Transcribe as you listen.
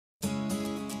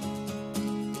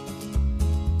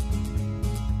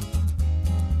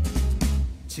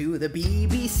To the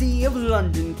BBC of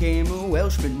London came a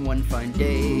Welshman one fine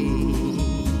day.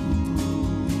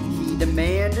 He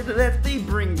demanded that they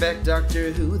bring back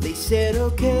Doctor Who. They said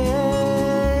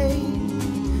okay.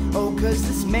 Oh, cause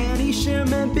this man, he sure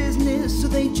meant business, so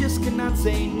they just could not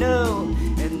say no.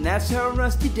 And that's how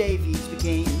Rusty Davies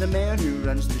became the man who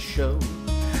runs the show.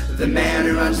 The man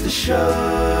who runs the show.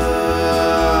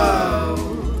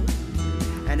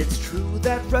 And it's true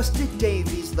that Rusty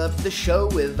Davies loved the show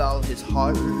with all his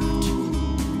heart.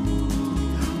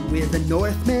 With a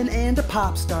Northman and a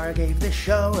pop star, gave the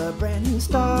show a brand new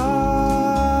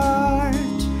start.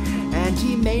 And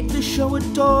he made the show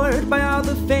adored by all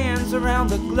the fans around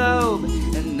the globe.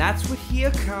 And that's what he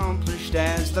accomplished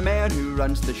as the man who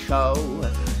runs the show.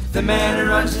 The man who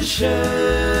runs the show.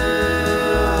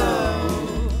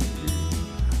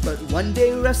 But one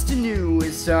day Rusty knew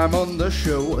his time on the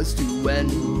show was to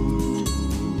end.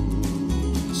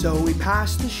 So he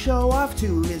passed the show off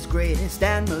to his greatest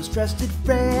and most trusted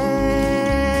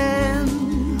friend.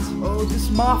 Oh,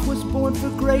 this moth was born for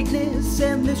greatness,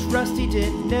 and this Rusty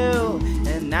didn't know.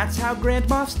 And that's how Grand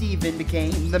Moff Steven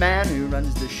became the man who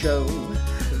runs the show.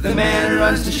 The man who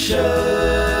runs the show.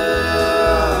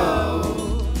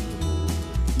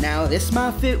 Now this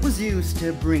Moffat was used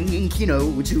to bringing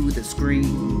Kino to the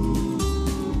screen.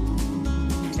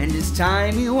 And his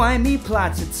timey-wimey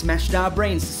plots had smashed our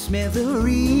brains to smithereens.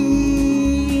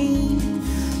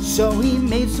 So he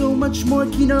made so much more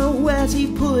Kino as he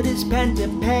put his pen to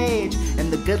page.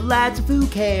 And the good lads of Who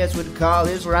Cares would call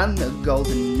his run the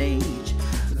golden age.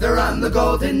 The run the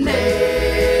golden age.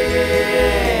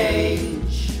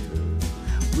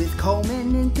 With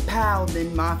Coleman and Capaldi,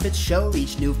 Moffat's show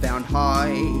reached newfound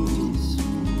heights.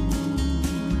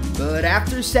 But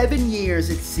after 7 years,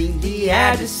 it seemed he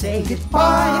had to say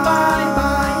goodbye, bye,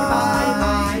 bye, bye,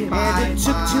 bye, bye. And it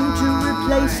took two to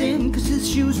replace him, cause his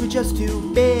shoes were just too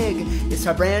big. It's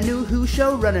our brand new Who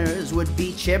showrunners would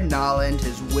be Chibnall and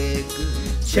his wig.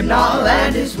 Chibnall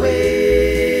and his wig.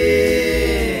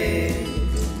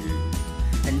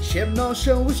 And Chibnall's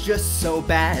show was just so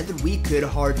bad that we could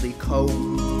hardly cope.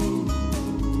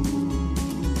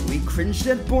 We cringed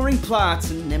at boring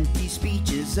plots and empty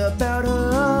speeches about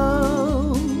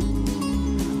oh,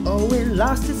 it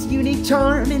lost its unique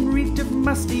charm and reeked of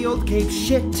musty old Cape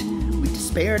shit. We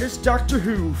despaired as Doctor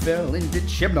Who fell into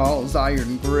Chibnall's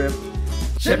iron grip.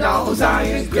 Chibnall's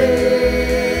iron grip.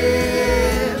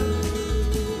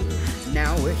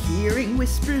 Now we're hearing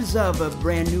whispers of a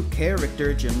brand new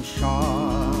character,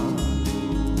 tzim-sha.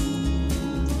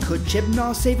 Could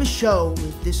Chibnall save a show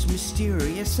with this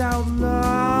mysterious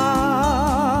outlaw?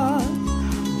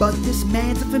 But this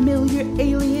man's a familiar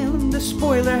alien, the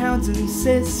spoilerhounds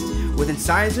insist, with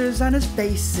incisors on his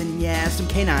face and yeah, some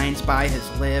canines by his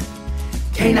lip.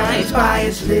 Canines by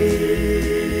his lip.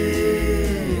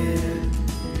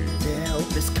 To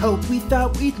help us cope, we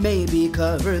thought we'd maybe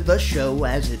cover the show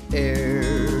as it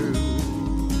aired.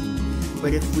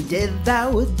 But if we did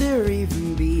that, would there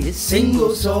even be a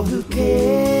single soul who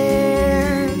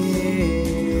cared?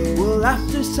 Well,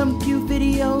 after some few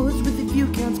videos with the view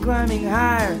counts climbing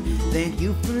higher, thank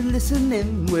you for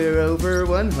listening. We're over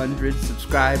 100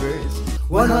 subscribers.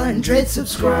 100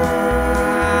 subscribers.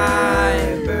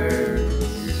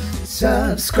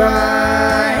 Subscribe,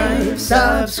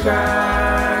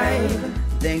 subscribe.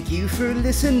 Thank you for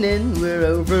listening. We're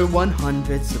over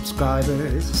 100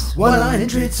 subscribers.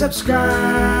 100 subscribers.